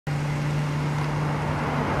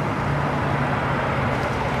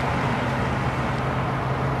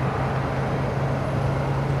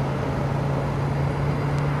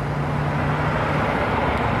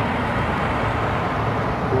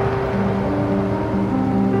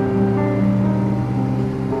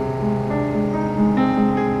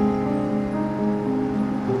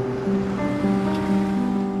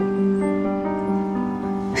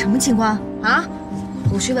情况啊？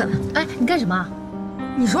我去问问。哎，你干什么？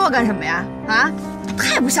你说我干什么呀？啊，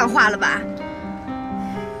太不像话了吧！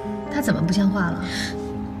他怎么不像话了？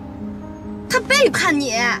他背叛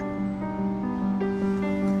你。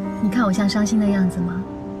你看我像伤心的样子吗？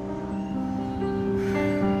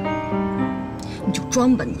你就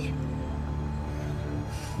装吧你。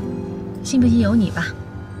信不信由你吧。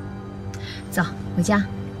走，回家。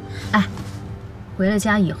哎，回了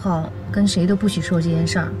家以后跟谁都不许说这件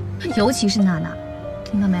事儿，尤其是娜娜，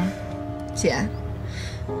听到没？姐，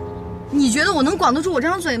你觉得我能管得住我这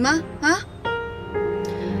张嘴吗？啊？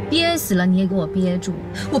憋死了你也给我憋住，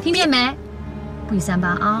我听见没？不许三八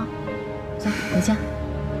啊！走，回家。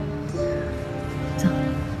走。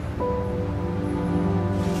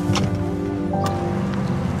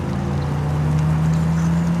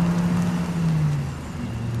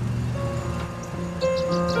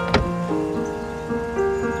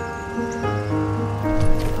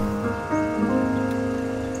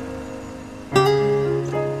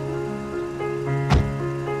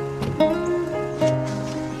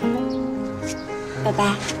拜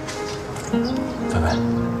拜，拜拜，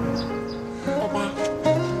拜拜，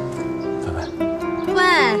拜拜。喂，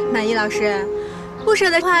满意老师，不舍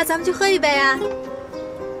得的话，咱们去喝一杯啊。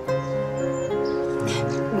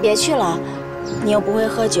你别去了，你又不会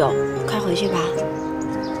喝酒，快回去吧。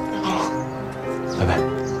拜拜，拜拜。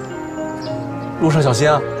路上小心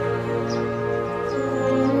啊。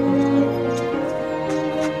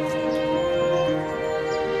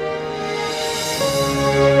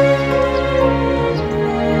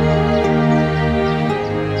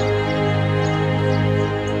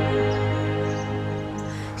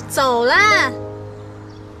走啦。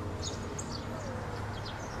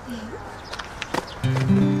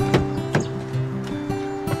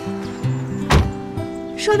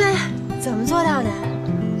说呗，怎么做到的？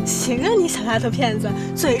行啊，你小丫头片子，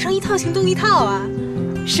嘴上一套，行动一套啊，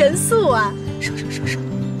神速啊！说。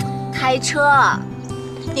开车。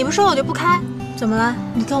你不说我就不开，怎么了？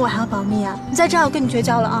你跟我还要保密啊？你再这样，我跟你绝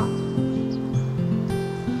交了啊！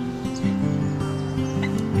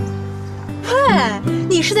喂，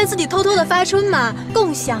你是在自己偷偷的发春吗？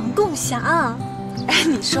共享。哎，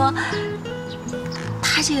你说，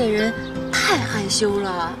他这个人太害羞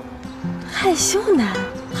了。害羞呢？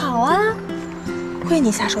好啊，亏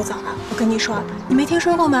你下手早了。我跟你说，你没听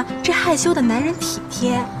说过吗？这害羞的男人体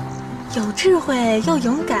贴，有智慧又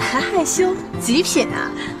勇敢，还害羞，极品啊！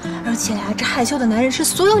而且啊，这害羞的男人是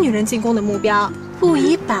所有女人进攻的目标，不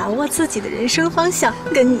宜把握自己的人生方向，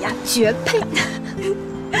跟你啊绝配。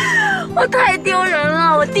我太丢人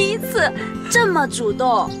了，我第一次这么主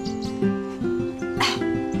动，哎，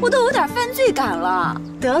我都有点犯罪感了。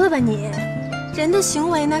得了吧你，人的行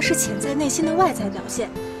为呢是潜在内心的外在表现，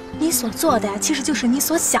你所做的呀其实就是你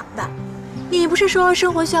所想的。你不是说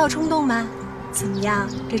生活需要冲动吗？怎么样，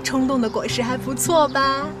这冲动的果实还不错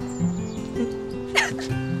吧？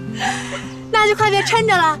那就快别撑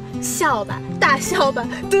着了，笑吧，大笑吧，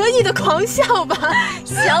得意的狂笑吧！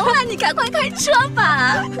行了，你赶快开车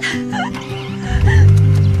吧。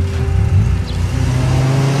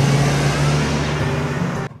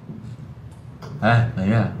哎，满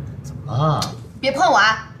月，怎么了？别碰我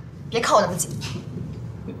啊！别靠我那么近。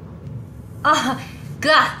啊，哥，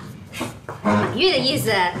满月的意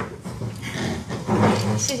思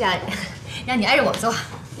是想让你挨着我坐。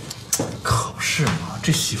可不是嘛，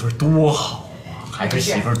这媳妇儿多好啊，还是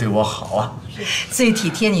媳妇儿对我好啊。最体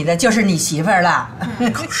贴你的就是你媳妇儿了。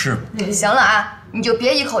可不是嘛。行了啊，你就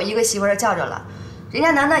别一口一个媳妇儿叫着了，人家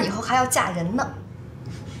楠楠以后还要嫁人呢。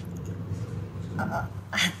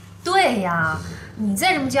对呀，你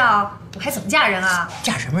再这么叫，我还怎么嫁人啊？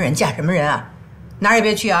嫁什么人？嫁什么人啊？哪儿也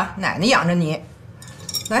别去啊，奶奶养着你。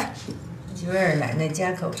来，媳妇儿，奶奶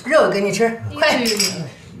夹口肉给你吃，快。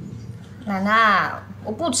奶奶，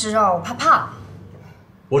我不吃肉，我怕胖。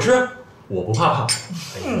我吃，我不怕胖。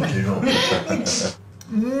吃肉。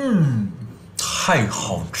太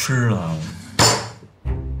好吃了。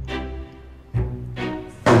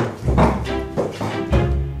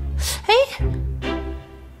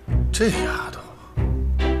这丫头，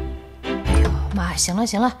哎呦妈，行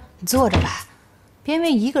了，你坐着吧，别因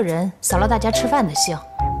为一个人扫了大家吃饭的兴。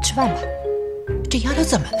吃饭吧。这丫头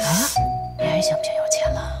怎么了？你还想不想要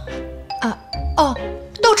钱了？啊哦，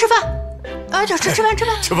都吃饭啊！吃饭，来吃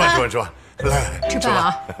饭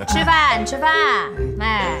啊！吃饭！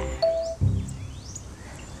哎，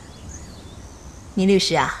倪律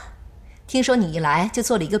师啊，听说你一来就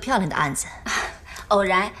做了一个漂亮的案子，偶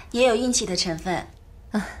然也有运气的成分。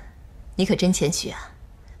啊，你可真谦虚啊！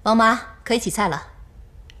王妈，可以起菜了。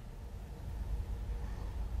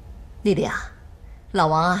丽丽啊，老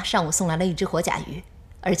王啊，上午送来了一只活甲鱼，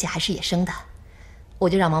而且还是野生的，我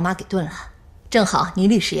就让王妈给炖了。正好倪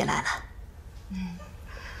律师也来了。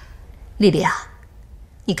丽丽啊，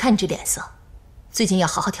你看你这脸色，最近要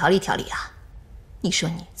好好调理调理啊。你说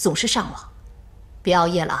你总是上网，别熬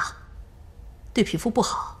夜了啊，对皮肤不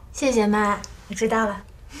好。谢谢妈，我知道了。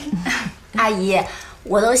阿姨，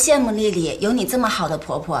我都羡慕丽丽有你这么好的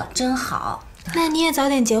婆婆，真好。那你也早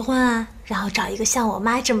点结婚啊，然后找一个像我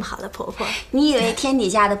妈这么好的婆婆。你以为天底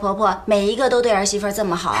下的婆婆每一个都对儿媳妇这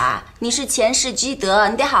么好啊？你是前世积德，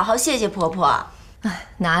你得好好谢谢婆婆。哎，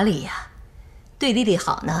哪里呀？对丽丽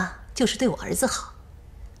好呢，就是对我儿子好；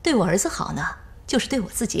对我儿子好呢，就是对我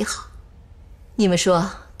自己好。你们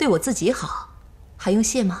说，对我自己好，还用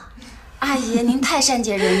谢吗？阿姨，您太善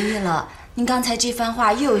解人意了。您刚才这番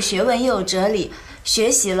话又有学问又有哲理，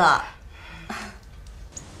学习了。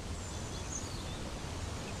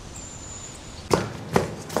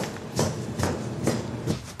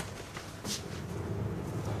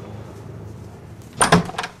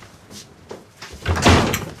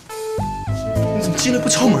你怎么进来不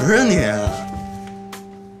敲门啊你？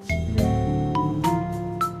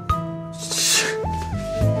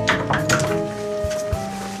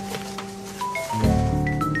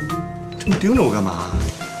这么盯着我干嘛？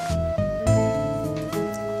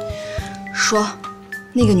说，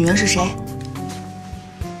那个女人是谁？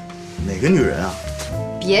哪个女人啊？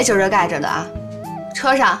别遮着盖着的啊！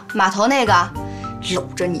车上码头那个搂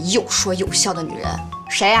着你又说又笑的女人，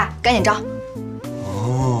谁呀？赶紧招！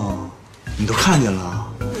哦，你都看见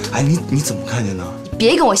了？哎，你怎么看见的？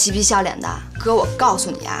别跟我嬉皮笑脸的，哥，我告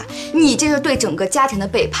诉你啊，你这是对整个家庭的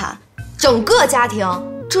背叛，整个家庭，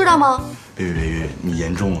知道吗？别，你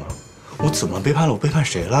严重了！我怎么背叛了？我背叛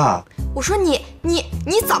谁了？我说你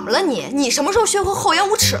怎么了你什么时候学会厚颜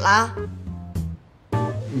无耻了？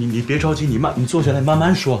你别着急，你坐下来慢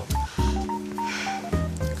慢说。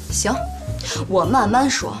行，我慢慢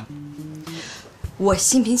说。我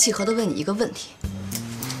心平气和地问你一个问题，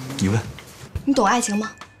你问。你懂爱情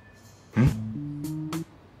吗？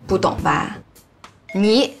不懂吧？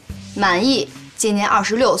你满意，今年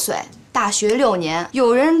26岁，大学6年，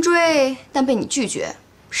有人追但被你拒绝，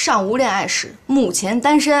尚无恋爱史，目前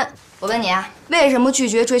单身。我问你啊，为什么拒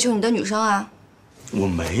绝追求你的女生啊？我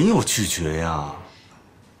没有拒绝呀。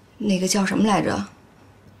那个叫什么来着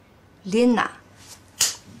？Lina。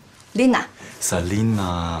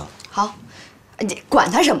Selina。好，你管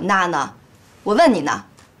他什么那呢？我问你呢，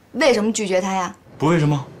为什么拒绝他呀？不为什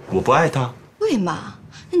么，我不爱他。为嘛？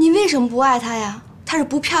那你为什么不爱他呀？他是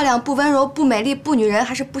不漂亮、不温柔、不美丽、不女人，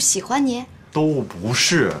还是不喜欢你？都不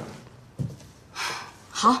是。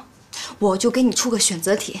好，我就给你出个选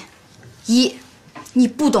择题：一，你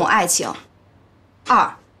不懂爱情；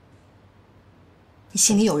二，你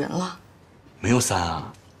心里有人了。没有3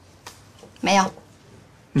啊？没有。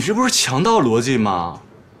你这不是强盗逻辑吗？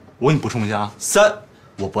我给你补充一下，3，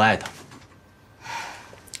我不爱他。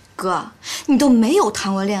哥，你都没有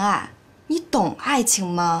谈过恋爱，你懂爱情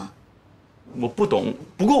吗？我不懂，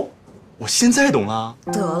不过我现在懂了。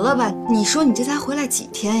得了吧，你说你这才回来几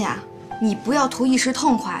天呀？你不要图一时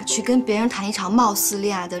痛快去跟别人谈一场貌似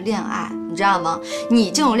恋爱的恋爱，你知道吗？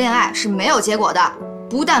你这种恋爱是没有结果的，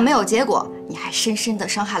不但没有结果，你还深深地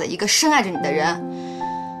伤害了一个深爱着你的人。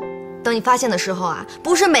等你发现的时候啊，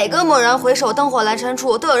不是每个蓦然回首，灯火阑珊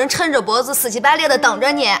处，都有人抻着脖子死乞白赖的等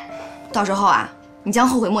着你。到时候啊，你将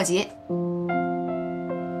后悔莫及。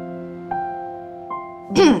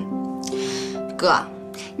哥，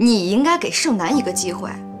你应该给盛楠一个机会。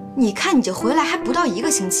你看你这回来还不到1个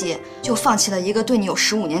星期，就放弃了一个对你有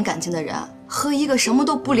15年感情的人，和一个什么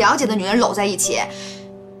都不了解的女人搂在一起，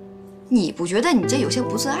你不觉得你这有些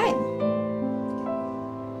不自爱吗？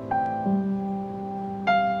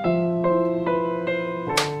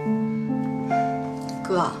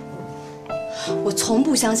哥，我从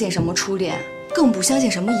不相信什么初恋，更不相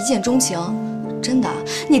信什么一见钟情。真的，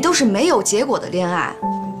你都是没有结果的恋爱，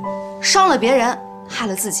伤了别人，害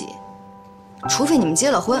了自己。除非你们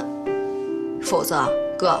结了婚，否则，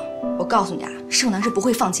哥，我告诉你啊，盛楠是不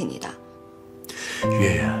会放弃你的。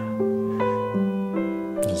月月，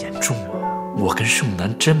你严重了。我跟盛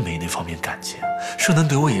楠真没那方面感情，盛楠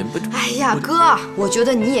对我也不……哎呀，哥，我觉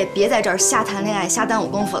得你也别在这儿瞎谈恋爱、瞎耽误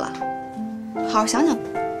功夫了，好好想想。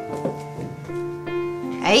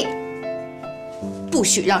哎，不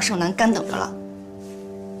许让盛楠干等着了。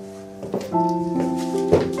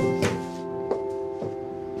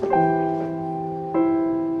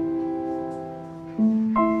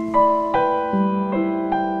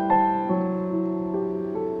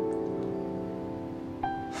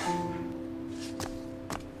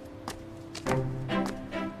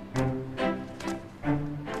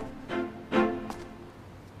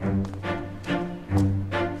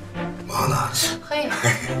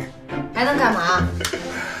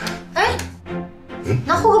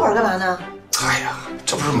拿户口本干嘛呢？哎呀，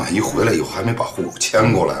这不是满一回来以后还没把户口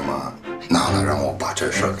迁过来吗？娜娜让我把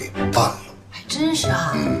这事儿给办了。还真是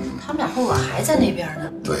啊。他们俩户口还在那边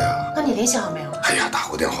呢。对呀。那你联系好没有？哎呀，打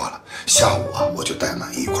过电话了，下午啊我就带满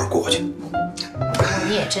一块儿过去。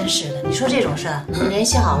你也真是的，你说这种事儿，你联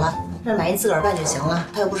系好了，让满一自个儿办就行了，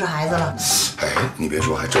他又不是孩子了。哎，你别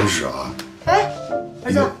说，还真是啊。哎，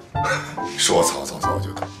儿子，说曹操操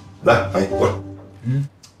就得。来，满一过来。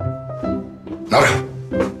拿着。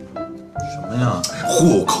什么呀？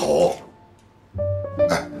户口。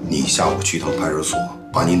哎，你下午去一趟派出所，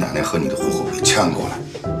把你奶奶和你的户口给迁过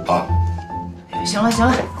来，啊。行了行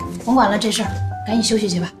了，甭管了这事儿，赶紧休息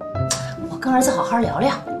去吧。我跟儿子好好聊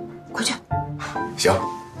聊，快去。行，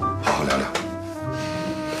好好聊聊。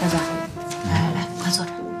儿子，来，快坐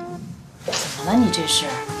着。怎么了？你这是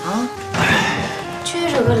啊？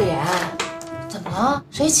撅着个脸，怎么了？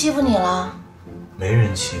谁欺负你了？没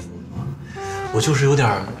人欺负我，我就是有点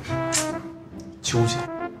纠结。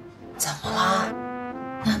怎么了？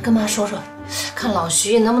那跟妈说说，看老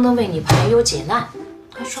徐能不能为你排忧解难。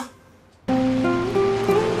快说。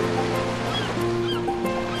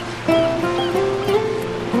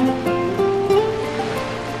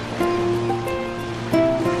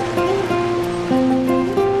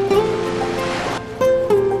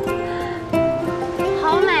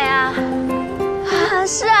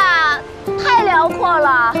是啊，太辽阔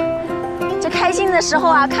了。这开心的时候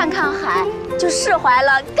啊，看看海，就释怀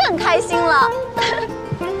了，更开心了。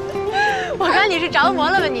我说你是着魔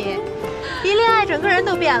了吧你？一恋爱整个人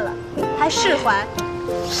都变了，还释怀？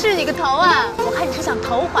是你个头啊！我看你是想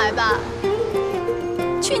投怀吧？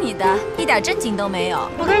去你的，一点正经都没有。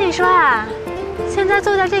我跟你说啊，现在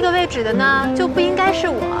坐在这个位置的呢，就不应该是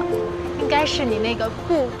我，应该是你那个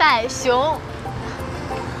布袋熊。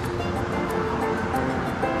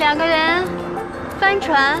两个人帆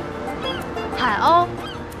船，海鸥，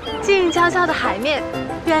静悄悄的海面，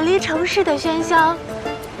远离城市的喧嚣，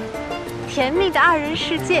甜蜜的二人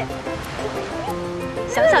世界，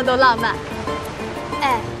想想都浪漫。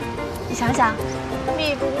哎，你想想，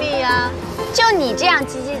密不密呀？就你这样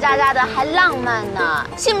叽叽喳喳的，还浪漫呢？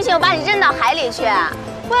信不信我把你扔到海里去？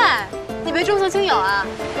喂，你没重色轻友啊？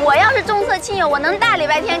我要是重色轻友，我能大礼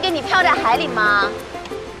拜天跟你漂在海里吗？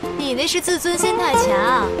你那是自尊心太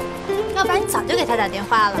强，要不然你早就给他打电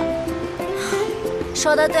话了。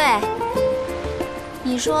说得对。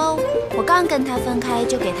你说我刚跟他分开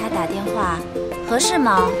就给他打电话，合适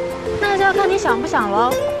吗？那就要看你想不想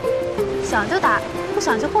喽。想就打，不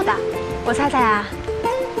想就不打。我猜猜啊，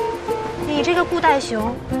你这个布袋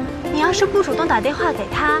熊，你要是不主动打电话给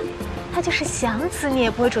他，他就是想死你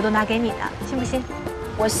也不会主动打给你的，信不信？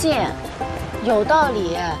我信，有道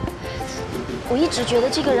理。我一直觉得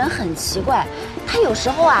这个人很奇怪，他有时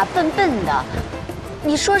候啊笨笨的，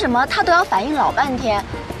你说什么他都要反应老半天。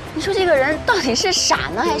你说这个人到底是傻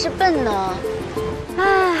呢还是笨呢？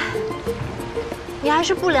唉，你还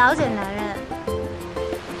是不了解男人。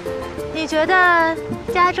你觉得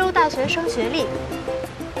加州大学生学历，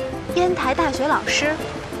烟台大学老师，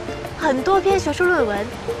很多篇学术论文，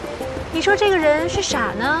你说这个人是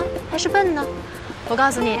傻呢还是笨呢？我告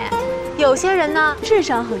诉你，有些人呢智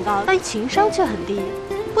商很高，但情商却很低。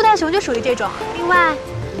布袋熊就属于这种。另外，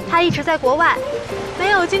他一直在国外，没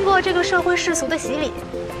有经过这个社会世俗的洗礼，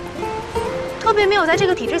特别没有在这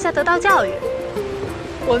个体制下得到教育。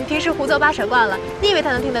我们平时胡诌八扯惯了，你以为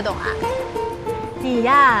他能听得懂啊？你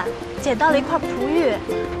呀，捡到了一块璞玉，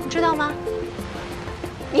你知道吗？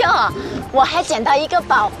哟，我还捡到一个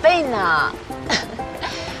宝贝呢。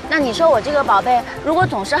那你说我这个宝贝，如果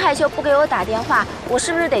总是害羞不给我打电话，我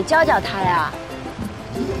是不是得教教他呀？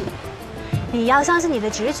你要相信你的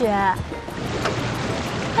直觉，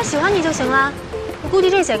他喜欢你就行了。你顾忌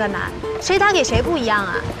这些干嘛？谁打给谁不一样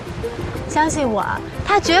啊？相信我，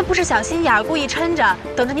他绝不是小心眼儿，故意撑着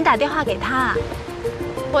等着你打电话给他。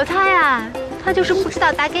我猜呀，他就是不知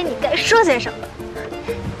道打给你该说些什么。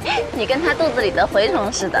你跟他肚子里的蛔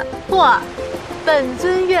虫似的。不，本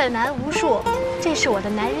尊阅男无数，这是我的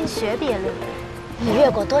男人学毕业论文。你阅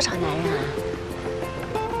过多少男人啊？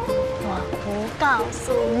我不告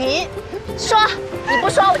诉你。说，你不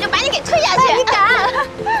说我就把你给推下去。你敢？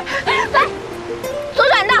来，左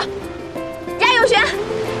转道，加右旋。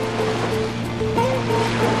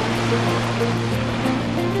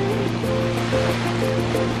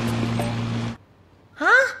啊！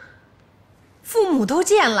父母都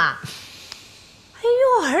见了。哎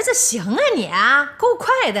呦，儿子行啊你，够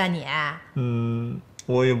快的你。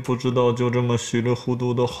我也不知道就这么稀里糊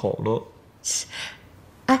涂的好了。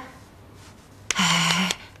哎，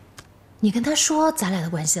你跟他说咱俩的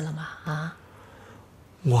关系了吗？啊？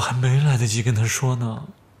我还没来得及跟他说呢。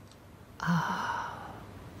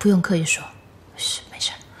不用刻意说，是没事。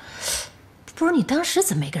不是你当时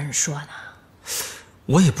怎么没跟人说呢？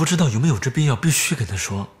我也不知道有没有这必要，必须跟他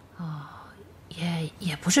说。哦，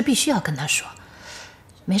也不是必须要跟他说，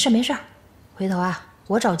没事没事，回头啊，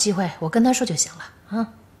我找机会我跟他说就行了啊。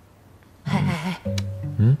哎，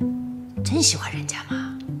真喜欢人家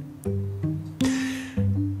吗？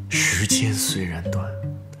时间虽然短，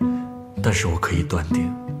但是我可以断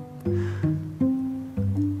定，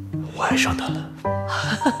我爱上他了。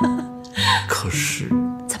可是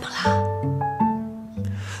怎么了？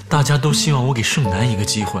大家都希望我给盛楠一个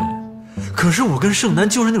机会，可是我跟盛楠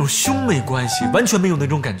就是那种兄妹关系，完全没有那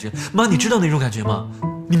种感觉。妈，你知道那种感觉吗？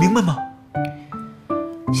你明白吗？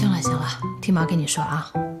行了，听妈跟你说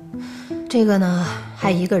啊，这个呢，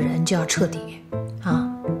爱一个人就要彻底啊，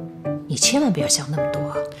你千万不要想那么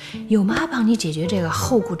多，有妈帮你解决这个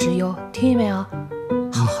后顾之忧，听见没有？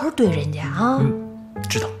好好对人家啊。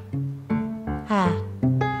知道。哎，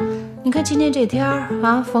你看今天这天儿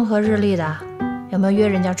啊，风和日丽的，有没有约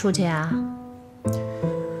人家出去啊？哎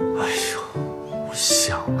呦，我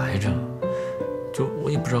想来着，就我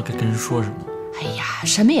也不知道该跟人说什么。哎呀，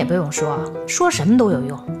什么也不用说，说什么都有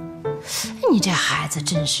用。哎，你这孩子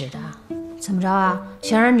真是的，怎么着啊？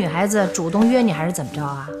想让女孩子主动约你，还是怎么着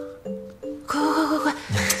啊？快，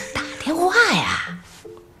打电话呀！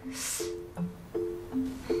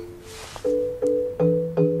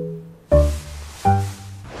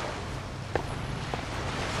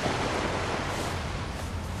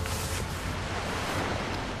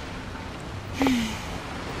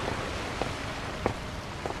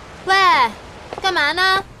喂，干嘛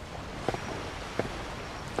呢？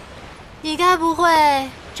你该不会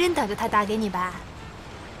真等着他打给你吧？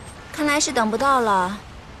看来是等不到了。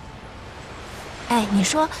哎，你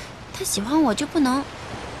说他喜欢我就不能？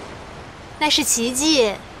那是奇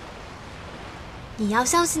迹。你要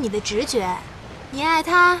相信你的直觉，你爱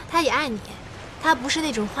他，他也爱你。他不是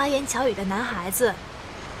那种花言巧语的男孩子。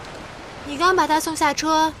你刚把他送下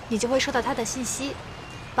车，你就会收到他的信息：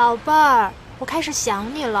宝贝儿，我开始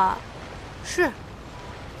想你了。是，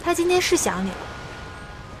他今天是想你了。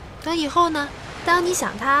等以后呢，当你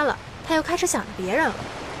想他了，他又开始想着别人了。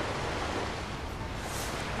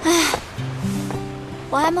唉，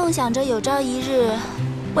我还梦想着有朝一日，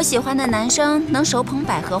我喜欢的男生能手捧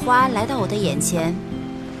百合花来到我的眼前，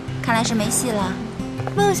看来是没戏了。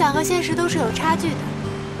梦想和现实都是有差距的。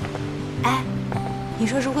哎，你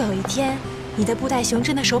说如果有一天，你的布袋熊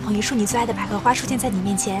真的手捧一束你最爱的百合花出现在你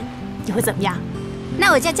面前，你会怎么样？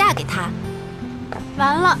那我就嫁给他。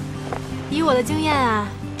完了，以我的经验啊，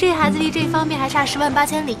这孩子离这方面还差10万8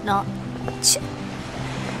千里呢。切，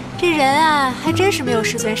这人啊，还真是没有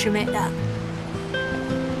十全十美的。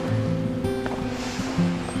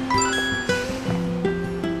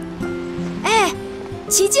哎，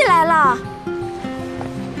奇迹来了！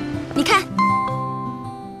你看，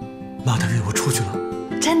妈，他约我出去了。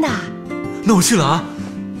真的？那我去了啊。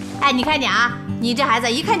哎，你看你啊，你这孩子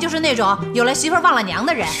一看就是那种有了媳妇忘了娘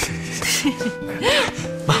的人。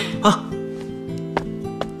妈啊！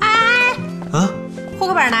哎，户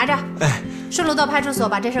口本拿着，哎，顺路到派出所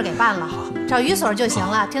把这事给办了，找寓所就行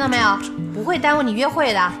了，听到没有？不会耽误你约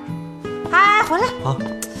会的。哎，回来！啊，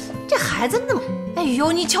这孩子那么……哎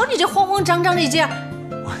呦，你瞧你这慌慌张张这劲儿，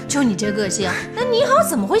就你这个性，那你好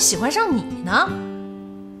怎么会喜欢上你呢？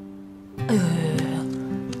哎呦，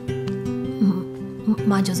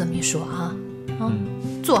妈就这么一说啊，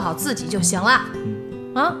做好自己就行了，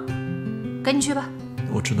啊，赶紧去吧。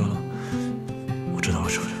我知道了，我知道了，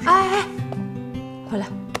叔叔。哎，回来，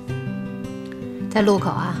在路口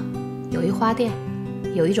啊，有一花店，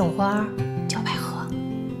有一种花叫百合。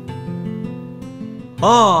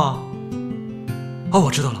哦，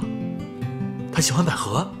我知道了，他喜欢百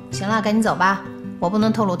合。行了，赶紧走吧，我不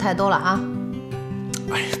能透露太多了啊。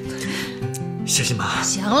哎呀，谢谢妈。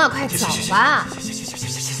行了，快走吧。谢。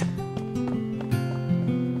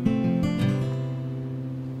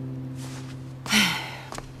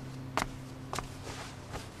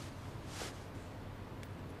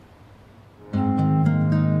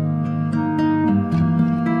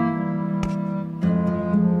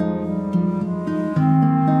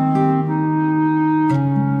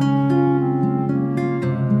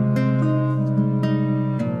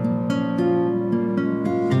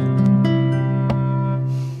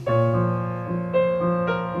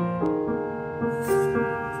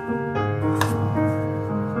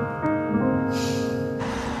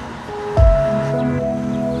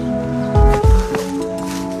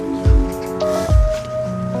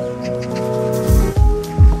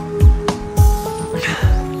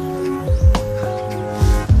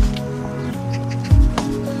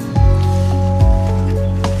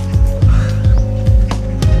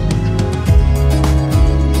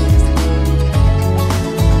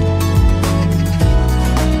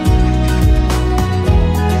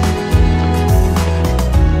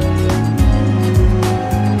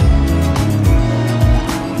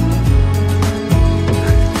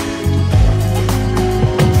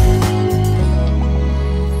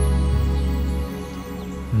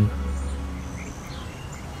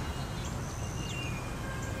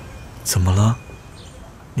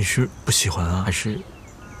你是不喜欢啊，还是？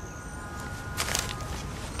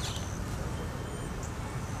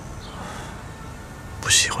不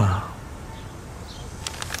喜欢啊？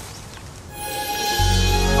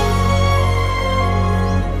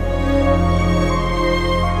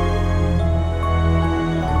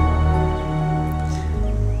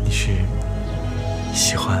你是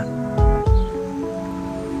喜欢？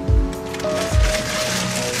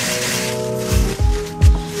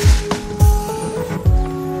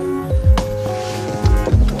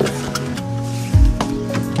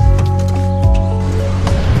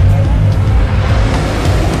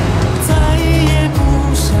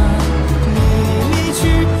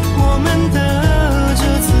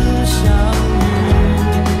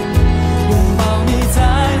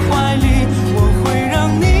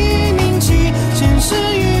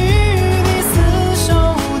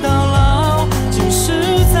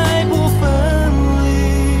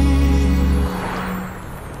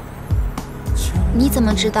你怎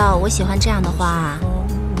么知道我喜欢这样的花啊？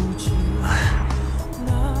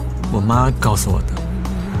我妈告诉我的。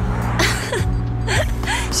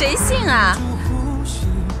谁信啊？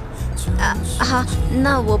好，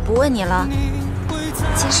那我不问你了。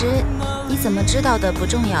其实你怎么知道的不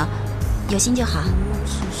重要，有心就好。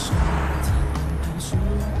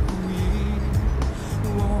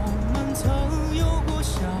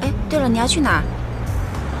哎，对了，你要去哪儿？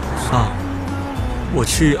啊，我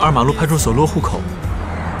去二马路派出所落户口。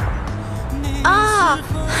哦，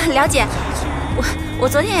了解。我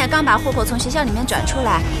昨天也刚把户口从学校里面转出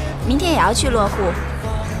来，明天也要去落户。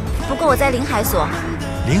不过我在临海所。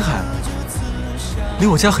临海？离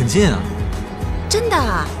我家很近啊。真的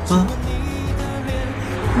啊？嗯。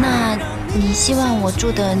那你希望我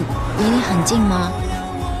住的离你很近吗？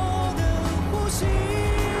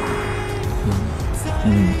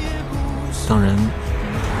当然，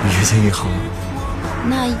越近越好。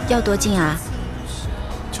那要多近啊？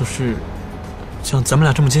就是像咱们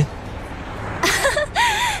俩这么近。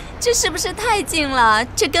这是不是太近了？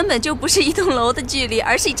这根本就不是一栋楼的距离，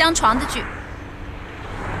而是一张床的距离。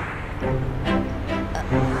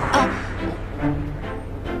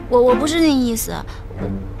我不是那意思。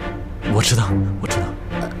我知道，我知道。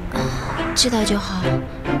知道就好。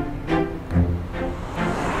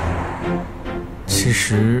其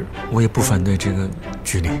实我也不反对这个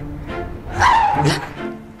距离。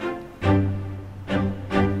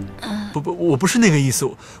不，我不是那个意思，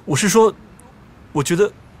我是说，我觉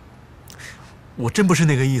得我真不是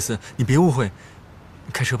那个意思，你别误会。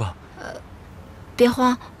开车吧。别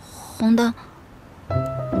慌，红灯。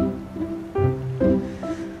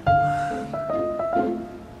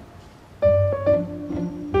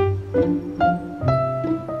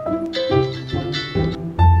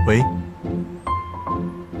喂，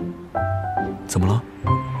怎么了？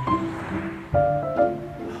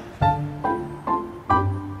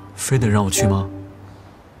非得让我去吗？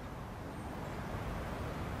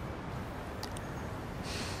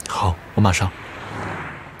好，我马上。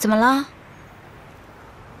怎么了？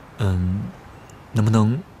能不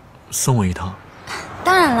能送我一趟？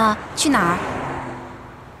当然了，去哪儿？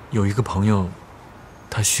有一个朋友，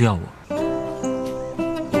他需要我。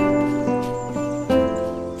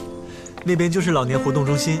那边就是老年活动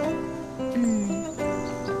中心。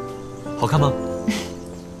好看吗？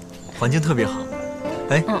环境特别好。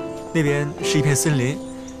哎，那边是一片森林，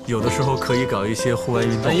有的时候可以搞一些户外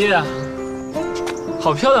运动。满意啊，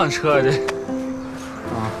好漂亮车啊这。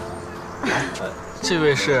这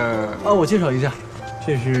位是？我介绍一下，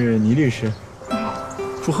这是倪律师，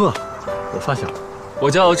祝贺，我发小。我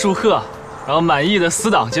叫祝贺，然后满意的死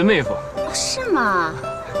党兼妹夫。是吗？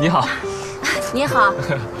你好。你好。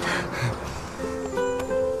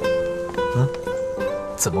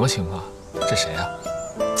怎么个情况？这谁啊？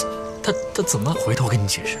他怎么？回头我跟你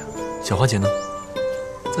解释。小花姐呢？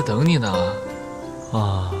在等你呢。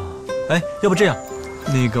啊，哎，要不这样，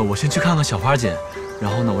那个我先去看看小花姐，然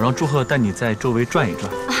后呢，我让祝贺带你在周围转一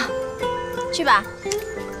转。去吧。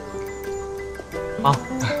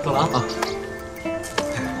走了啊。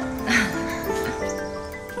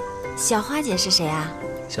小花姐是谁啊？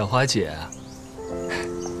小花姐。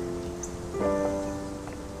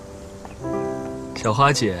小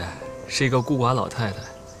花姐是一个孤寡老太太。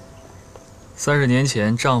30年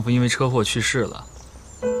前，丈夫因为车祸去世了。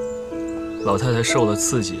老太太受了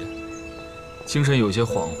刺激，精神有些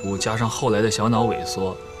恍惚，加上后来的小脑萎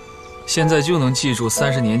缩，现在就能记住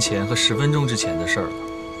30年前和10分钟之前的事儿了。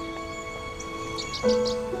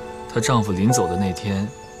她丈夫临走的那天，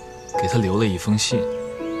给她留了一封信，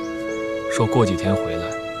说过几天回来，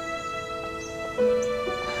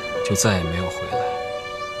就再也没有回来。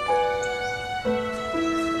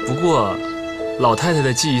不过，老太太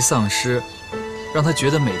的记忆丧失，让她觉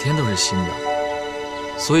得每天都是新的，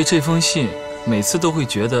所以这封信每次都会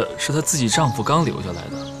觉得是她自己丈夫刚留下来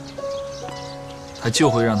的。她就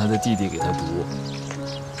会让她的弟弟给她读。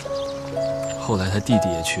后来她弟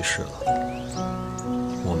弟也去世了，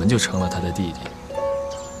我们就成了她的弟弟。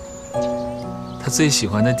她最喜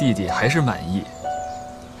欢的弟弟还是满意，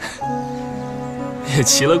也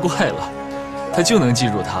奇了怪了，她就能记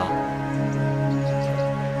住他。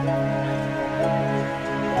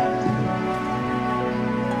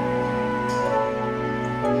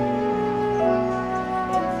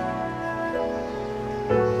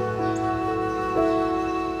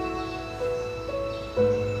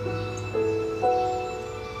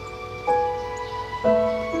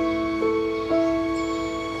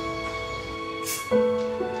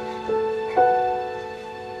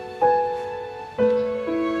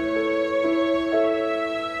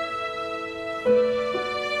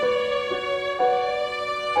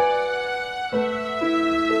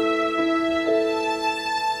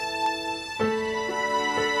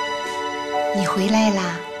你回来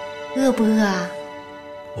啦，饿不饿啊？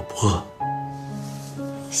我不饿。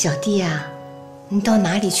小弟呀，你到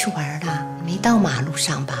哪里去玩了？没到马路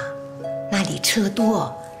上吧？那里车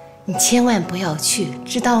多，你千万不要去，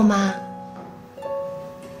知道吗？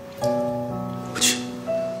不去。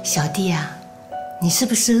小弟呀，你是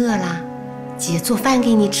不是饿了？姐做饭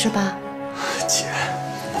给你吃吧。姐，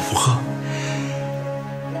我不饿。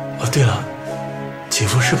哦，对了，姐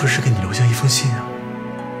夫是不是给你留下一封信啊？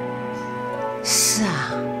是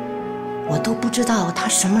啊，我都不知道他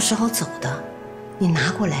什么时候走的，你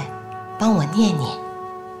拿过来，帮我念念。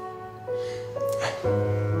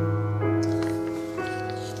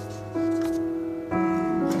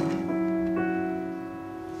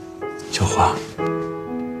小花，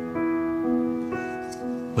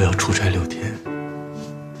我要出差6天，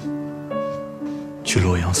去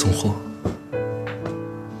洛阳送货，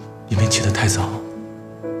因为起得太早，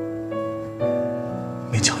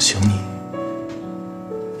没叫醒你。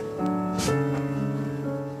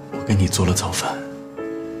给你做了早饭，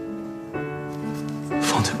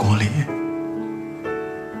放在锅里。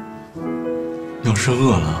要是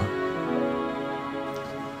饿了，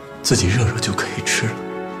自己热热就可以吃了。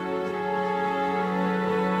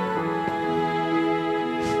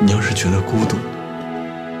你要是觉得孤独，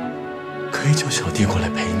可以叫小弟过来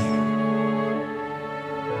陪你。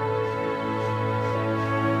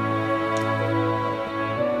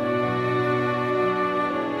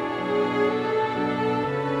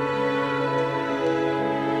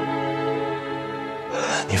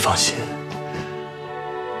你放心，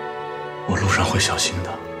我路上会小心的。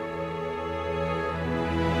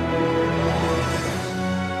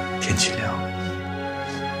天气凉，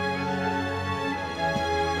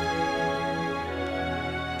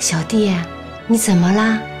小弟，你怎么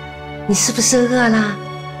啦？你是不是饿啦？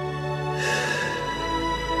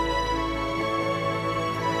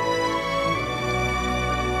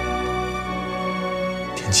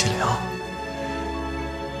天气凉。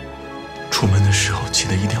出门的时候记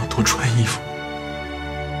得一定要多穿衣服。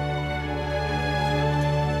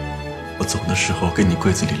我走的时候给你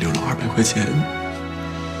柜子里留了200块钱，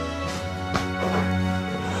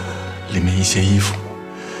里面一些衣服，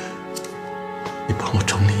你帮我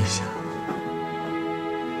整理一下，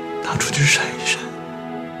拿出去晒一晒。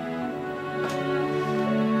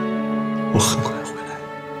我很快回来，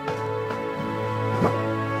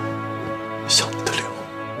想你的刘。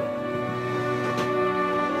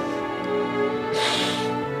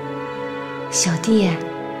小弟，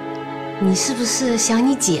你是不是想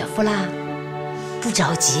你姐夫啦？不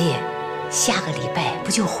着急，下个礼拜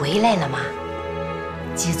不就回来了吗？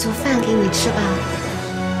姐做饭给你吃吧。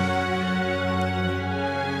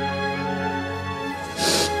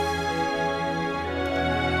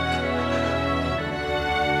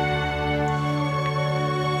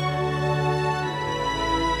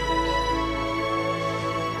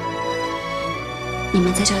你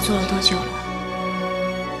们在这儿做了多久了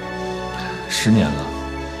？10年了，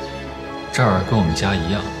这儿跟我们家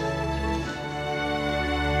一样。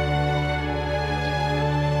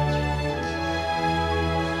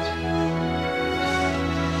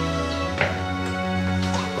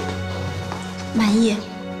满意？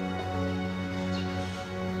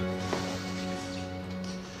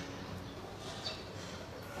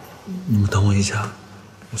你们等我一下，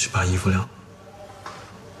我去把衣服晾。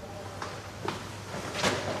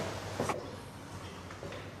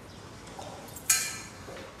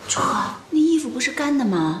卓，那衣服不是干的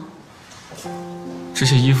吗？这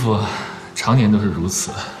些衣服常年都是如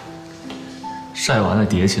此，晒完了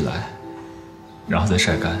叠起来，然后再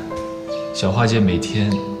晒干。小花姐每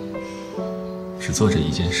天只做这一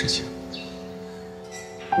件事情。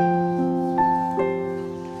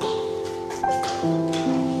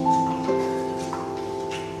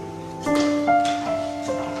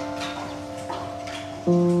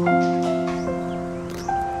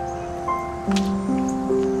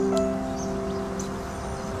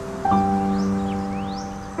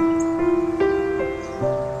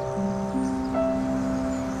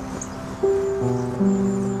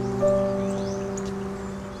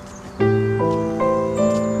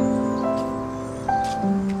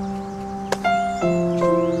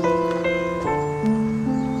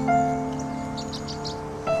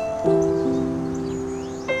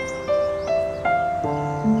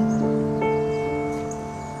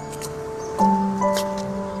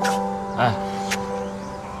哎，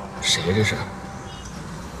谁呀这是？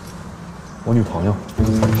我女朋友。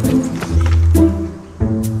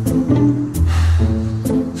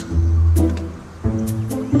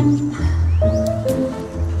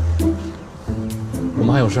我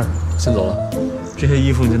们还有事儿，先走了。这些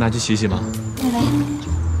衣服你就拿去洗洗吧。拜拜。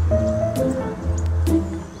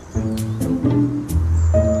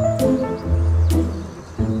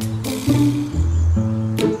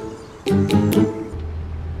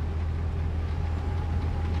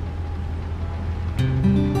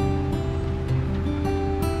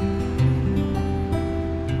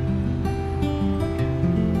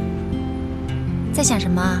在想什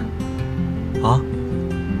么啊？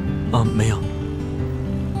没有。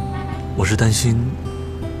我是担心，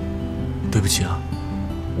对不起啊，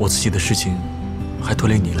我自己的事情还拖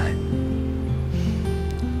累你来。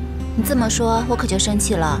你这么说，我可就生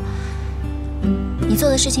气了。你做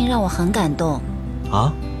的事情让我很感动。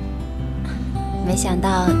啊？没想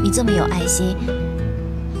到你这么有爱心。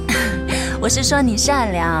我是说你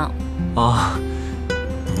善良。啊，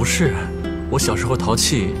不是，我小时候淘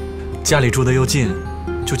气，家里住的又近，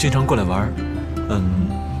就经常过来玩，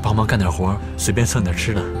帮忙干点活，随便蹭点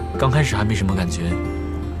吃的。刚开始还没什么感觉，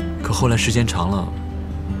可后来时间长了，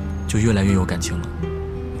就越来越有感情了。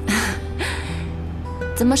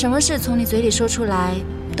怎么什么事从你嘴里说出来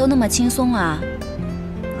都那么轻松啊？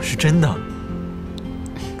是真的。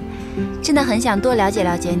真的很想多了解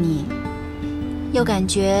了解你，又感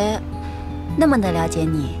觉那么的了解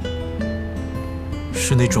你。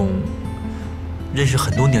是那种认识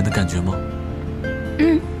很多年的感觉吗？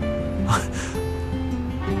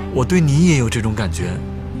我对你也有这种感觉。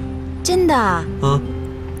真的？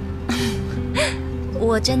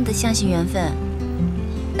我真的相信缘分。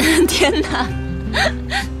天哪！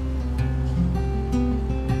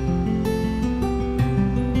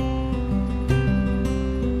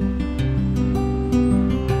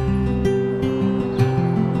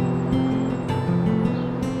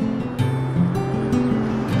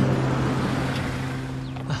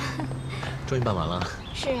终于办完了。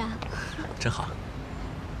是啊。真好。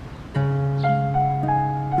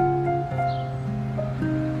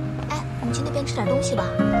我们去那边吃点东西吧。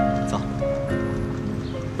走。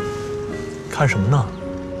看什么呢？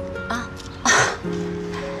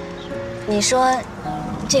你说，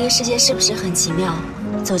这个世界是不是很奇妙？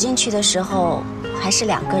走进去的时候还是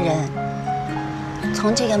两个人，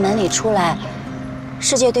从这个门里出来，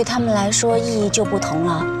世界对他们来说意义就不同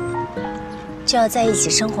了，就要在一起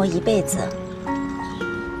生活一辈子。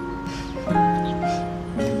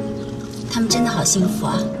他们真的好幸福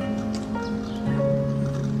啊！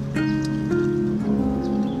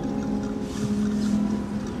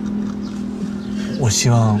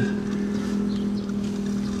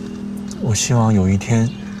我希望有一天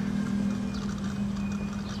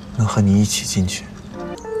能和你一起进去。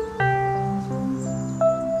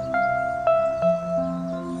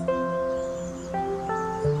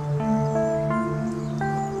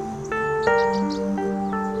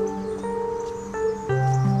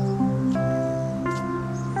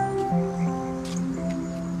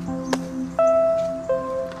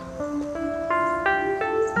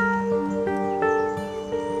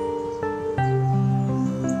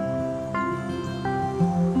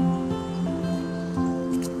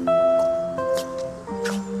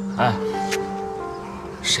哎，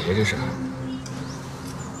谁呀这是？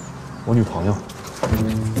我女朋友。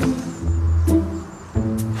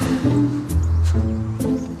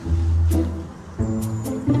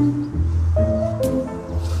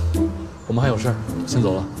我们还有事儿，先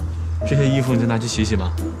走了。这些衣服你就拿去洗洗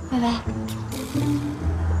吧。拜拜。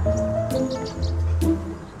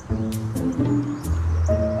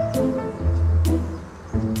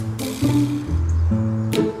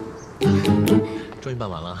终于办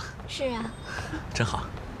完了。是啊。真好。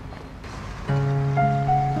我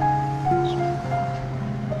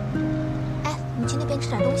们去那边吃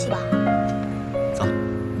点东西吧。走。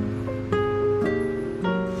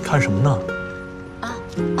看什么呢？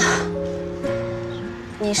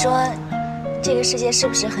你说，这个世界是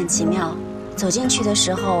不是很奇妙？走进去的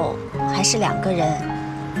时候还是2个人，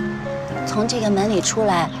从这个门里出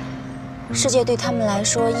来，世界对他们来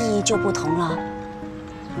说意义就不同了，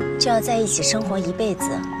就要在一起生活一辈子。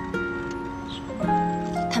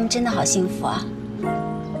他们真的好幸福啊！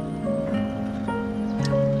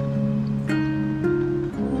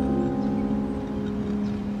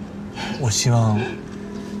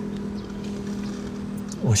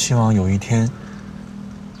我希望有一天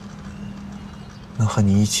能和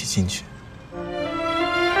你一起进去。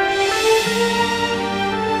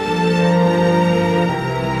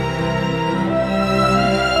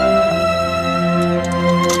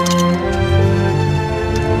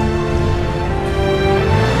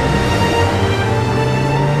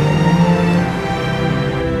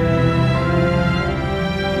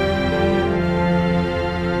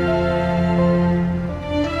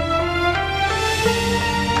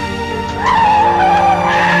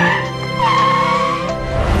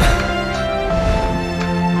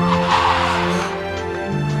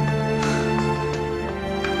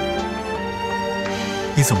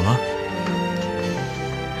你怎么了？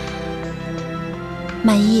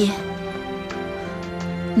满意？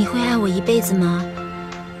你会爱我一辈子吗？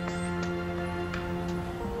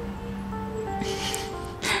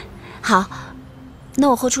好，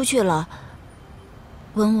那我豁出去了，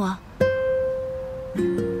吻我。啊？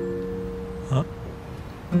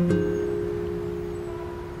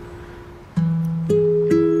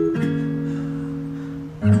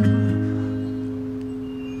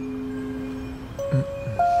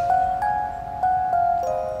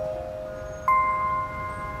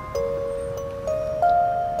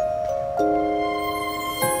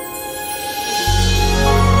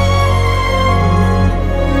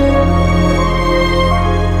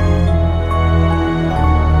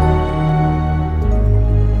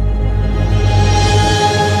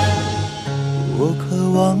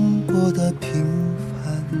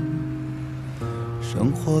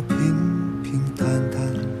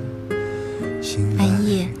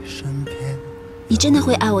真的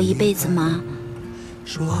会爱我一辈子吗？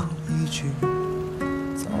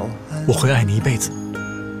我会爱你一辈子。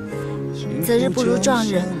择日不如撞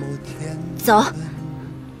日，走。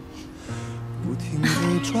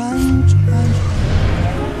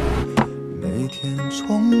每天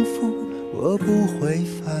重复，我不会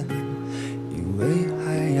烦，因为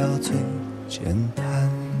爱要最简单。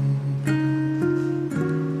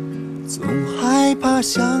总害怕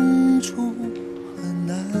相处很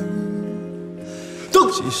难。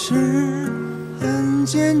其实很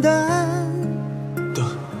简单。等，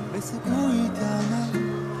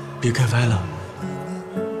别盖歪了，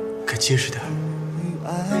盖结实点。与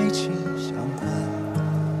爱情相关，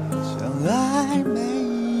相爱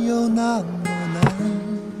没有那么难。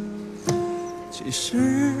其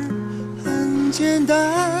实很简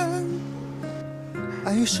单，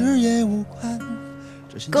爱与事业无关。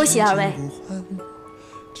恭喜二位。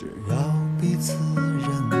只要彼此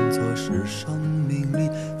认作是生命里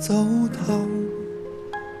走到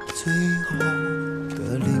最后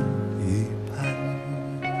的另一半。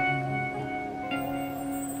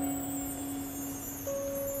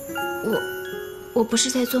我不是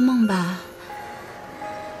在做梦吧？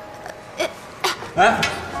哎，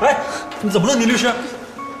你怎么了，倪律师？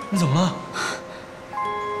你怎么了？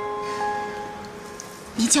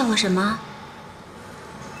你叫我什么？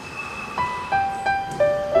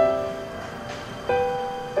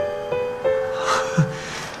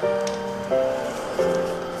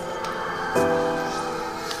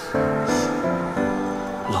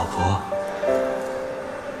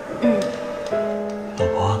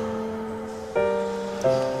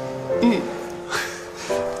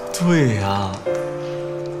对呀，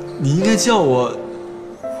你应该叫我老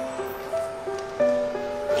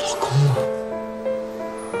公啊。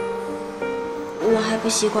我还不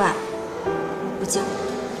习惯，不叫。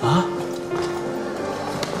啊？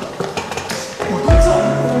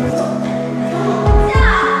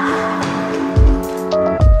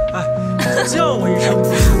哎，叫我一声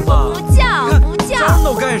不行吗？不叫，不叫。章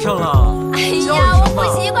都盖上了。哎呀，我不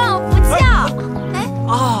习惯，我不叫。哎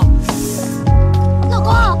啊！老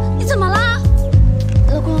公，你怎么了？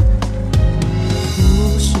老公。不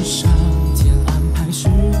是上天安排，是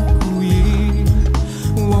故意。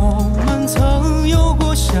我们曾有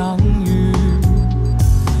过相遇，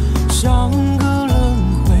像个轮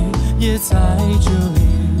回也在这里。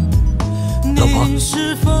老婆。你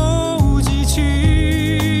是否记起？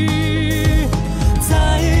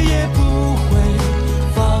再也不会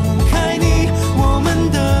放开你，我们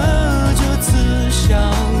的这次相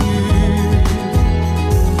遇。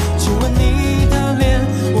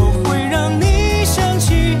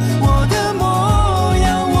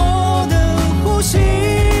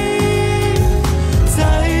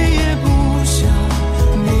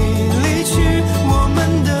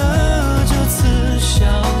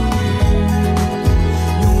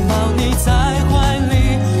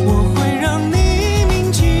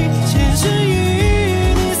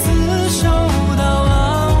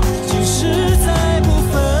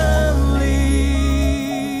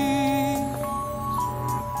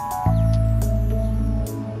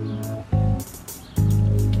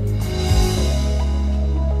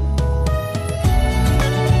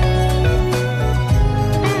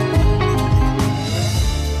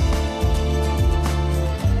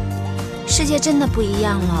世界真的不一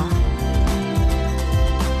样了。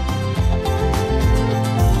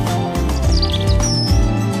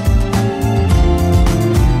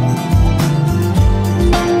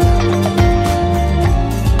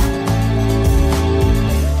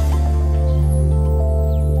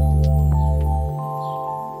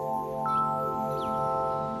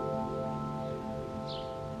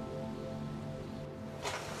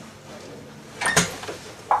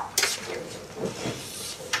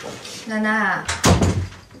奶奶，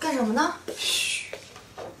干什么呢？嘘。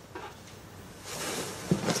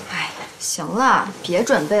哎呀，行了，别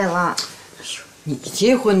准备了。你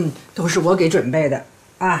结婚都是我给准备的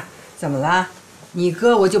啊？怎么了？你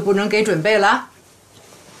哥我就不能给准备了？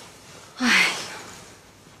哎呀，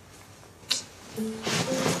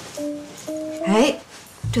哎，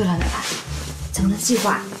对了，奶奶，咱们的计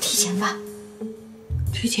划提前吧。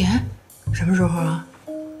提前？什么时候啊？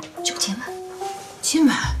就今晚。今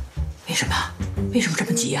晚？为什么？为什么这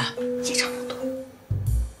么急呀？夜长梦多。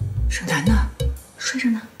盛楠呢？睡着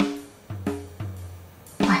呢。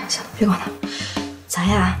哎，行了，别管他。咱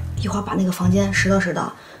呀，一会儿把那个房间拾掇拾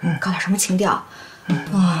掇，搞点什么情调。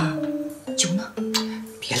酒呢？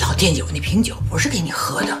别老惦记我那瓶酒，不是给你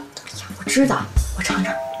喝的。哎呀，我知道，我尝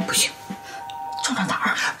尝。不行，壮壮胆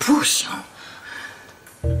儿。不行。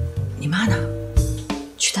你妈呢？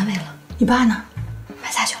去单位了。你爸呢？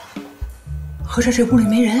买菜去了。合着这屋里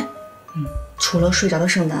没人？除了睡着的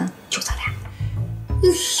盛楠，就咱俩。哎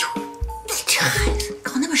呦，你这孩子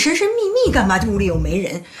搞那么神神秘秘干嘛？这屋里又没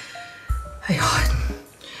人。哎呦，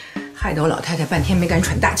害得我老太太半天没敢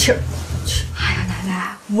喘大气儿。哎呀，奶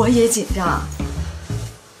奶，我也紧张。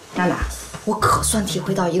奶奶，我可算体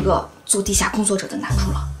会到一个做地下工作者的难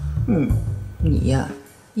处了。你呀，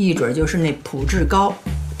一准就是那普志高。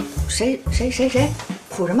谁？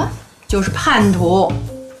普什么？就是叛徒。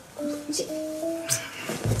这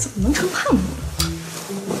怎么能成叛徒？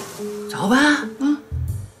走吧。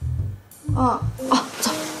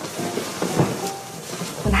走。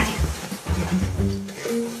我拿点。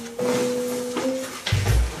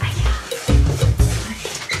哎呀，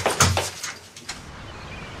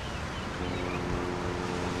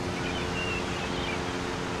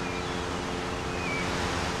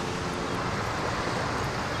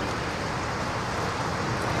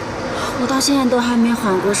我到现在都还没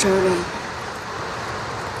缓过神来。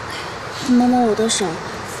摸摸我的手，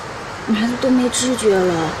麻的都没知觉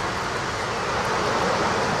了。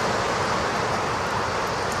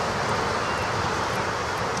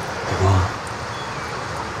不过，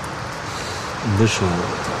你的手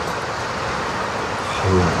好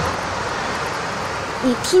软啊。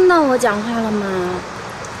你听到我讲话了吗？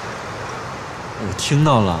我听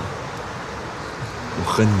到了，我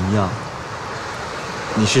和你一样，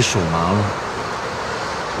你是手麻了，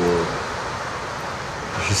我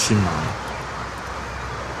是心麻了。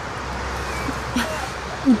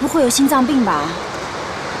你不会有心脏病吧？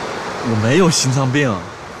我没有心脏病，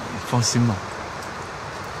你放心吧。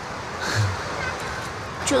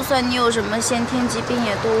就算你有什么先天疾病，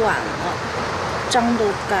也都晚了，章都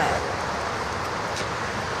盖了。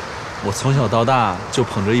我从小到大就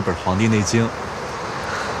捧着一本《黄帝内经》，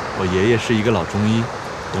我爷爷是一个老中医，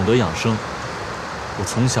懂得养生。我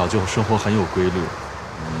从小就生活很有规律。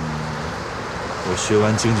我学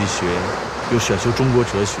完经济学，又选修中国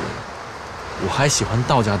哲学。我还喜欢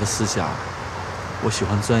道家的思想，我喜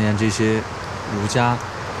欢钻研这些儒家、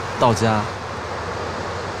道家。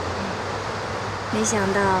没想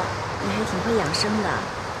到你还挺会养生的。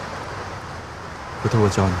回头我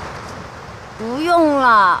教你。不用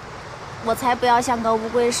了，我才不要像个乌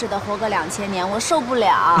龟似的活个2000年，我受不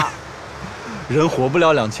了。人活不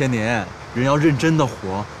了2000年，人要认真的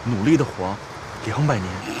活，努力的活，200年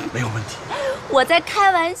没有问题。我在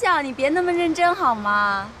开玩笑，你别那么认真好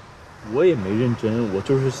吗？我也没认真，我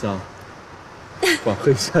就是想缓和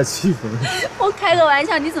一下气氛。我开个玩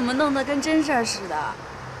笑，你怎么弄得跟真事儿似的？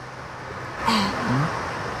哎，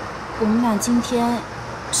我们俩今天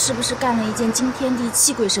是不是干了一件惊天地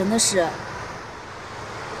泣鬼神的事？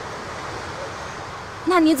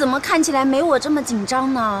那你怎么看起来没我这么紧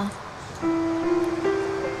张呢？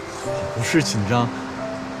不是紧张，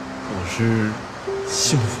我是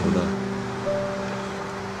幸福的。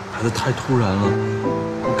来得太突然了，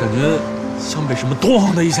我感觉像被什么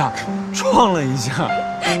咣的一下撞了一下。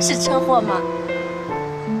是车祸吗？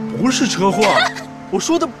不是车祸，我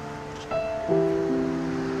说的。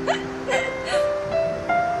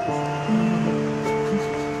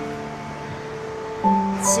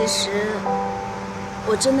其实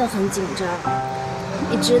我真的很紧张，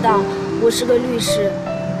你知道，我是个律师，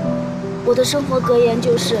我的生活格言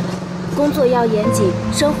就是：工作要严谨，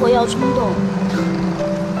生活要冲动。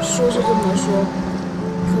说是这么说，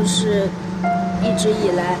可是一直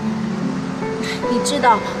以来，你知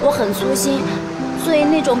道我很粗心，所以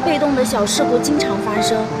那种被动的小事故经常发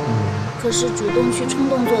生。可是主动去冲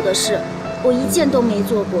动做的事，我一件都没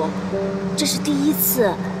做过，这是第一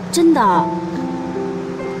次，真的。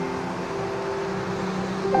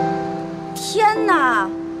天哪！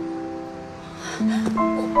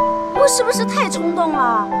我是不是太冲动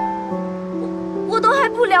了？我都还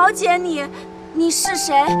不了解你，你是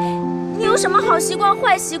谁？你有什么好习惯、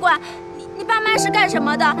坏习惯？你爸妈是干什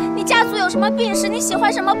么的？你家族有什么病史？你喜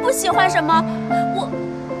欢什么？不喜欢什么？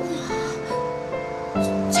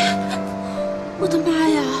我的妈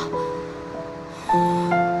呀！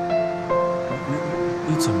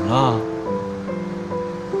你怎么了？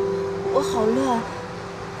我好乱，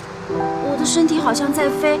我的身体好像在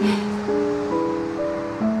飞，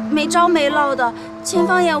没着没落的，前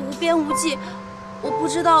方也无边无际，我不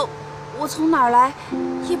知道我从哪儿来，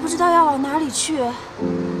也不知道要往哪里去。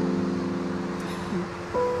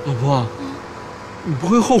老婆，你不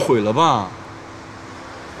会后悔了吧？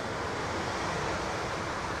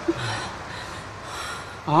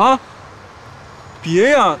啊！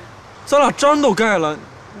别呀，咱俩章都盖了。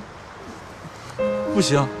不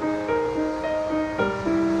行。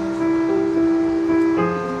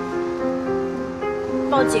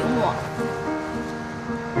抱紧我。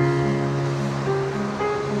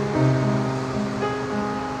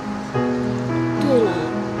对了，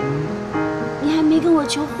你还没跟我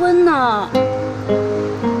求婚呢。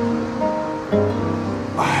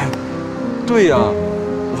哎，对呀，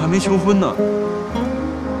我还没求婚呢。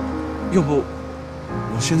要不，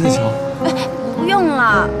我现在求？哎，不用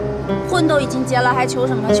了，婚都已经结了，还求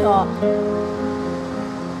什么求？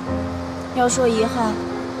要说遗憾，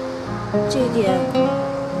这一点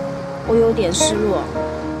我有点失落。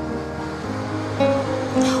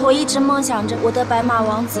我一直梦想着我的白马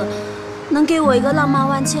王子能给我一个浪漫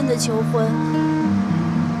万千的求婚，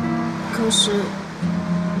可是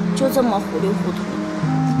就这么糊里糊涂。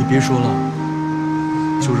你别说了，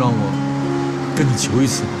就让我跟你求一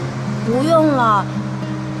次吧。不用了，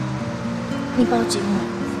你抱紧我。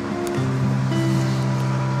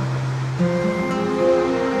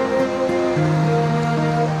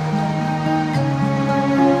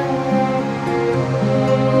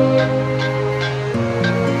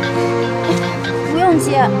不用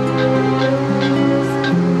接。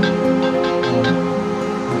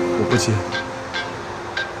我不接。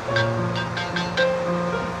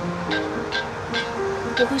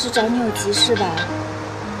不会是找你有急事吧？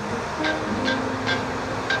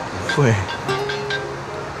会。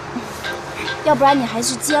要不然你还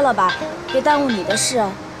是接了吧，别耽误你的事。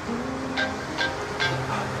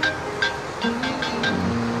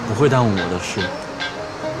不会耽误我的事。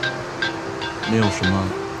没有什么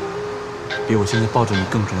比我现在抱着你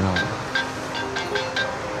更重要的。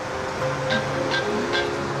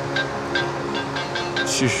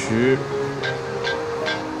其实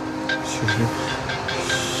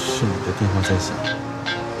是你的电话在响。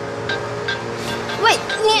喂，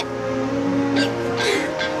你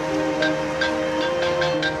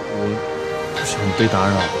我不想被打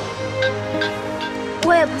扰。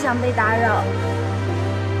我也不想被打扰。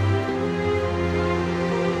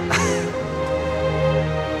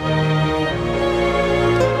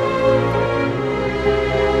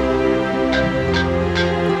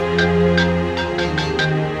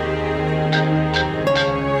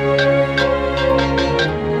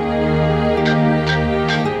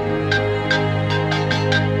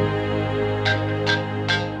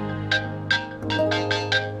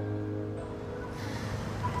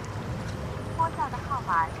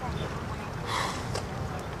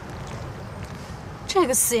这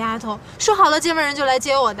个死丫头，说好了接完人就来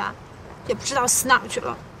接我的，也不知道死哪儿去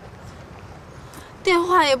了，电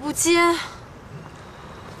话也不接。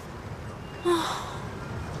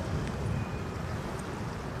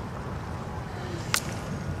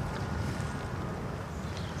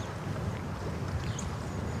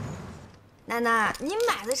娜娜，你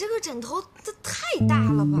买的这个枕头它太大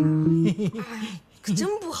了吧？哎，可真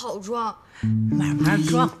不好装。慢慢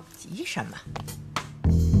装，急什么？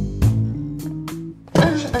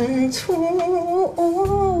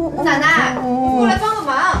奶奶，你过来帮个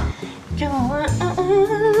忙。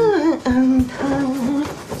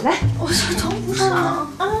来，我这装不上。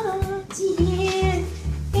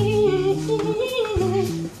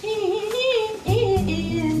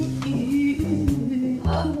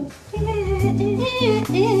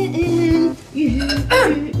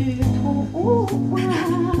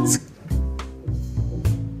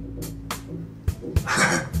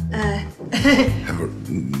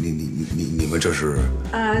不是你们这是？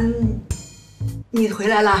你回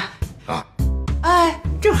来了啊？哎，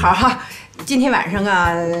正好哈，今天晚上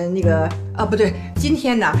啊，不对，今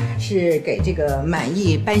天呢是给这个满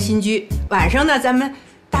意搬新居，晚上呢咱们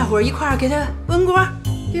大伙儿一块儿给他温锅，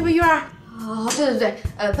对吧，月儿？对，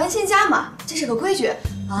搬新家嘛，这是个规矩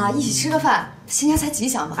啊，一起吃个饭，新家才吉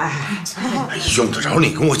祥嘛。哎，用得着你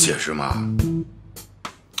跟我解释吗？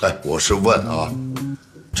哎，我是问啊，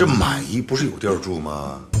这满意不是有地儿住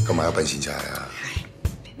吗？干嘛要搬新家呀？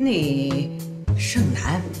那盛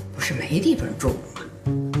楠不是没地方住吗？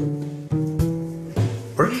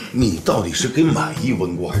不是，你到底是给满意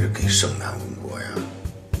温锅还是给盛楠温锅呀？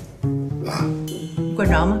啊，管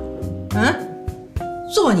着吗？嗯，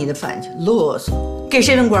做你的饭去，啰嗦，给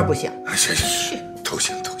谁温锅不行？行，都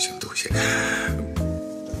行。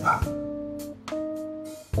啊，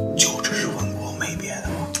就只是温锅，没别的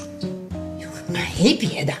吗？没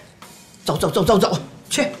别的，走，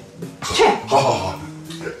去，好，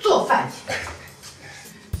做饭去。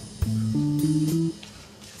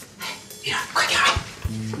哎，月儿，快点啊！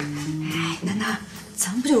哎，楠楠，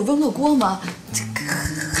咱们不就是温个锅吗？这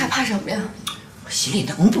害怕什么呀？我心里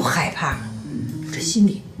能不害怕吗？这心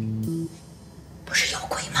里不是有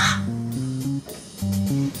鬼吗？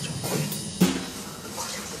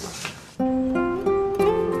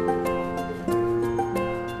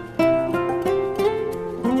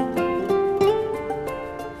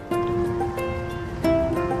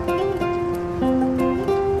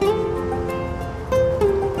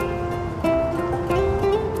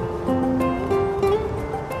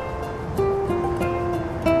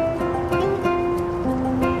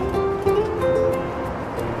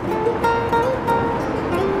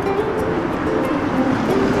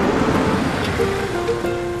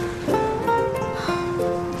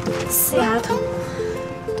死丫头，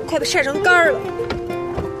快被晒成干了！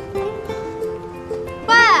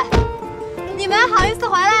喂，你们好意思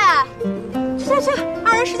回来啊？去，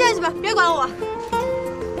二人世界去吧，别管我。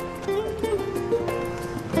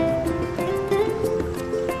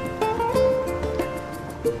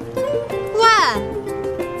喂，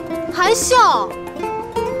还秀！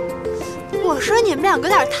我说你们两个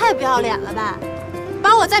有点太不要脸了吧？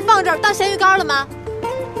把我再放这儿当咸鱼干了吗？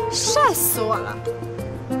晒死我了！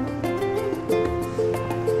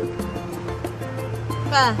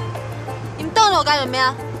喂，你们瞪着我干什么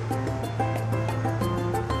呀？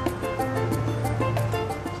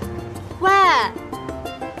喂，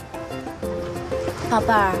宝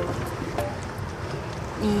贝儿，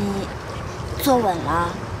你坐稳了。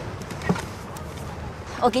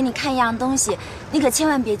我给你看一样东西，你可千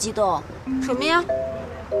万别激动。什么呀？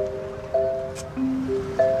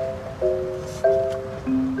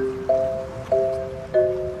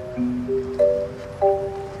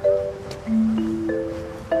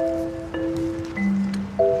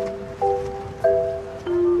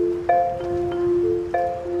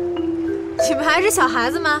你们还是小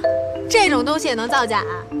孩子吗？这种东西也能造假？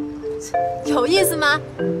有意思吗？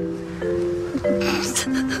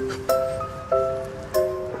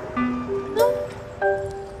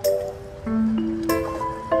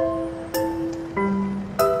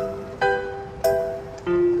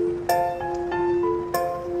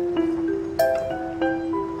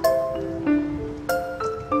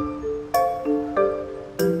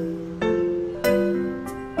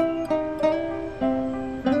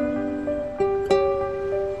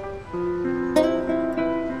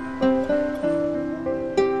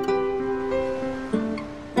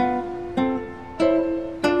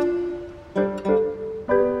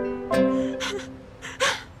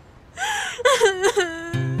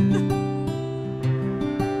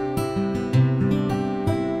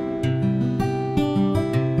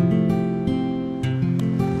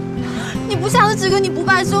不吓死几个你不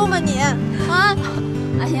罢休吗你？啊！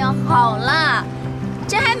哎呀，好啦，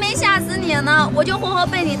这还没吓死你呢，我就活活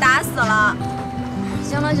被你打死了。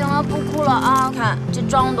行了，不哭了啊！看这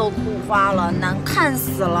妆都哭花了，难看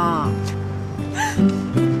死了。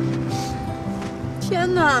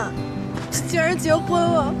天哪，竟然结婚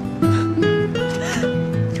了！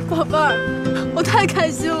宝贝儿，我太开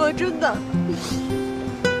心了，真的。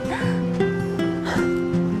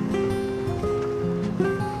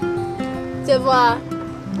姐夫啊，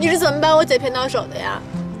你是怎么把我姐骗到手的呀？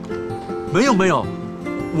没有，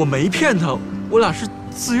我没骗她，我俩是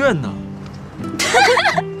自愿的。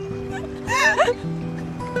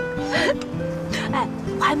哎，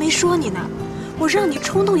我还没说你呢，我让你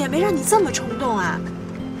冲动也没让你这么冲动啊！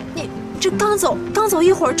你这刚走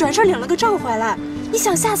一会儿，转身领了个证回来，你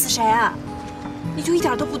想吓死谁啊？你就一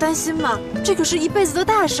点都不担心吗？这可是一辈子的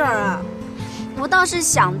大事儿啊！我倒是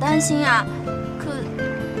想担心啊，可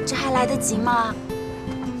这还来得及吗？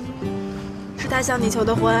是他向你求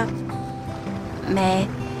的婚？没，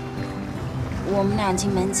我们俩进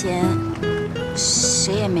门前，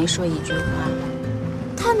谁也没说一句话。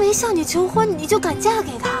他没向你求婚，你就敢嫁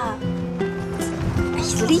给他？哎，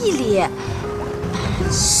丽丽，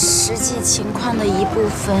实际情况的一部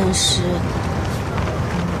分是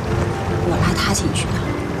我拉他进去的。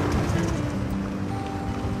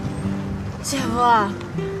姐夫，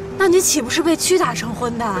那你岂不是被屈打成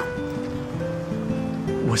婚的？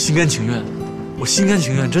我心甘情愿，我心甘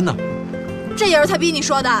情愿，真的。这也是他逼你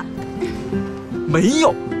说的？没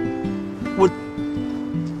有，我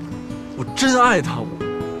真爱他，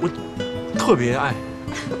我特别爱。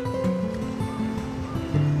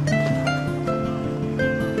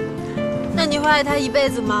那你会爱他一辈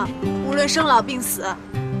子吗？无论生老病死？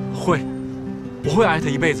会，我会爱他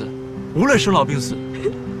一辈子，无论生老病死。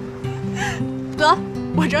得，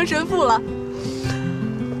我成神父了。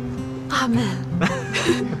阿门。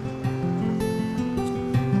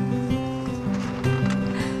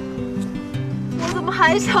我怎么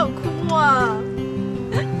还想哭啊？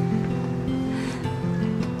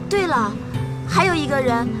对了，还有一个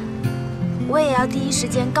人，我也要第一时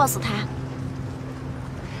间告诉他。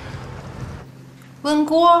温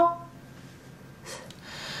锅，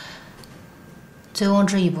醉翁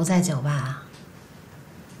之意不在酒吧。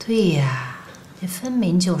对呀，这分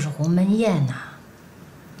明就是鸿门宴呐。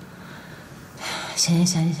行，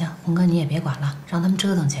红哥你也别管了，让他们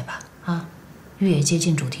折腾去吧。啊，越接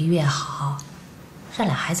近主题越好，让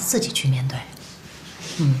俩孩子自己去面对。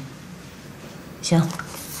行。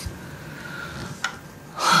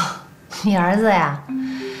你儿子呀？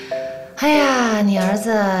哎呀，你儿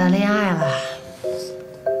子恋爱了。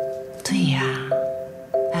对呀，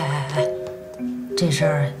哎，这事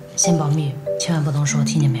儿先保密，千万不能说，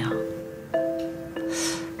听见没有？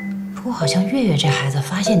不过好像月月这孩子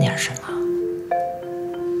发现点什么。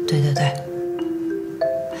对，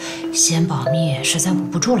先保密，实在捂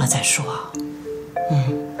不住了再说。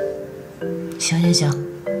行，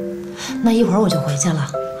那一会儿我就回去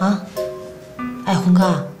了啊。哎，红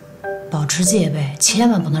哥，保持戒备，千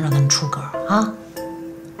万不能让他们出格啊。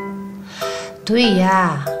对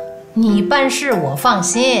呀。你办事我放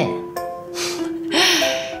心。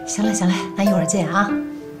行了，那一会儿见啊！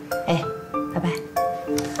哎，拜拜。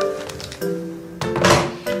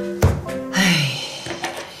哎，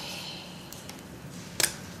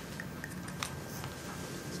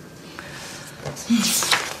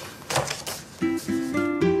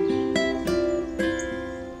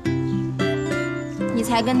你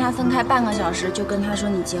才跟他分开半个小时，就跟他说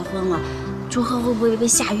你结婚了，祝贺会不会被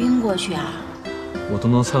吓晕过去啊？我都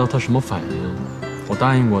能猜到他什么反应。我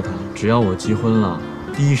答应过他，只要我结婚了，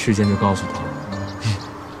第一时间就告诉他。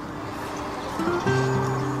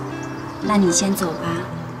那你先走吧。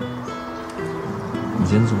你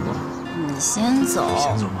先走吧。你先走。你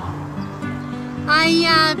先走吧。哎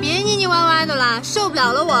呀，别腻腻歪歪的啦，受不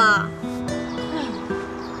了了我。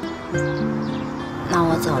那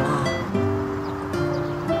我走了。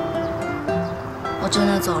我真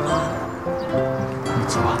的走了。你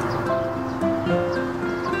走吧。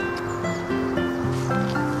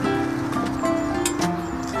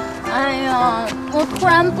哎呀，我突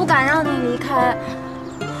然不敢让你离开，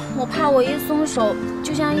我怕我一松手，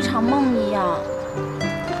就像一场梦一样。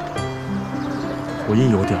我也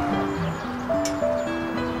有点儿。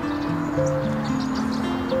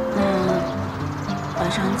晚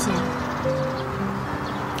上见。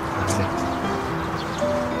见。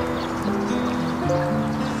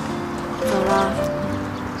走了。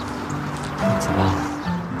走吧。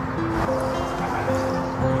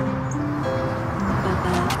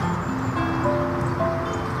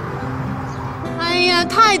哎呀，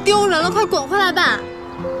太丢人了，快滚回来吧！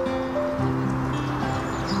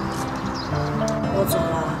我走了。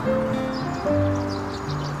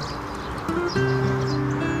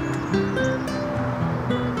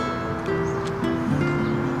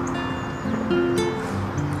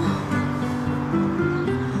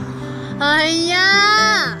哎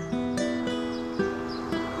呀！